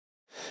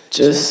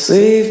Just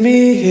leave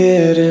me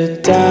here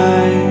to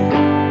die.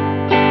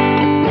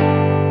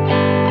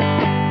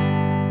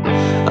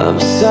 I'm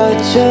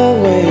such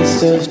a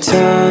waste of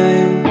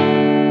time.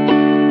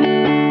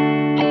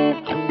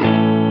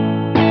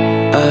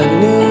 I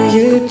knew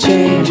you'd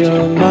change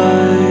your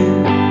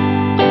mind.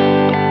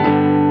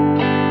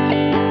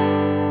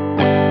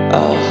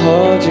 I'll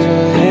hold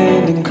your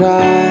hand and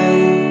cry,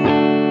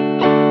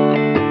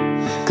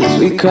 'cause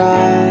we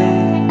cry.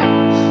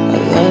 I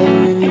love it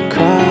when you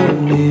cry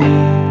with me.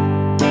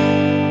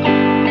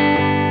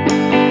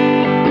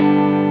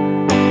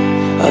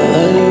 I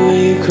love it when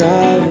you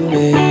cry with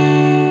me.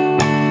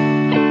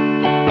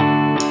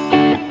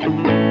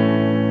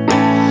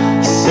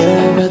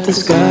 Stare at the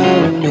sky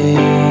with me.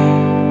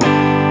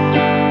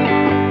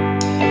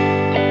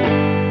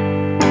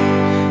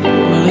 You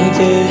wanna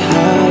get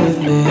high with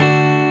me,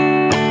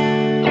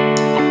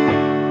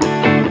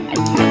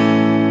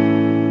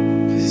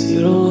 'cause you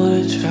don't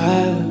wanna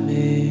try with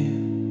me.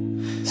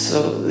 So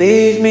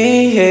leave me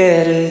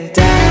here to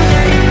die.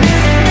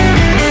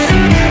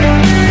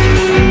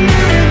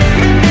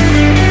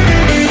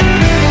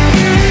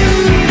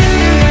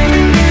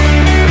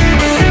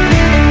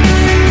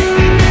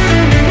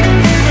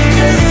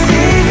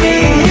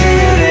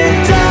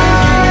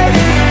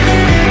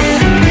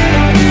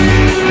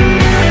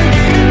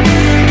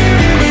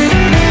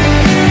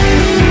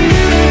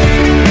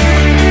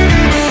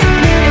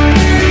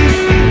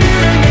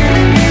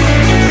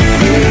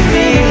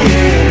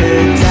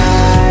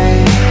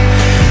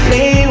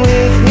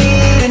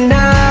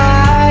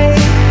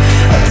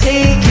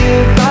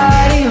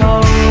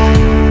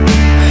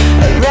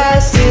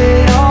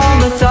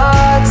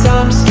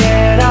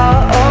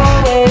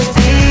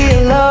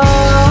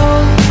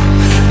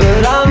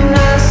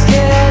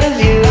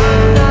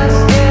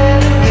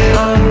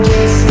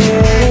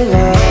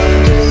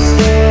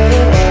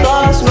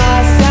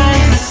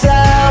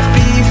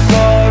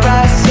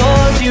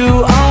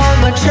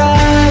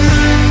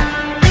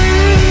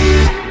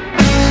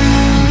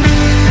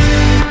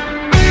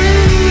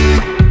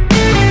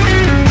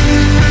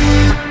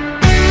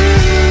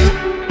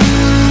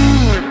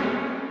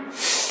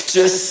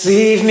 Just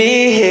leave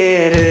me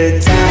here to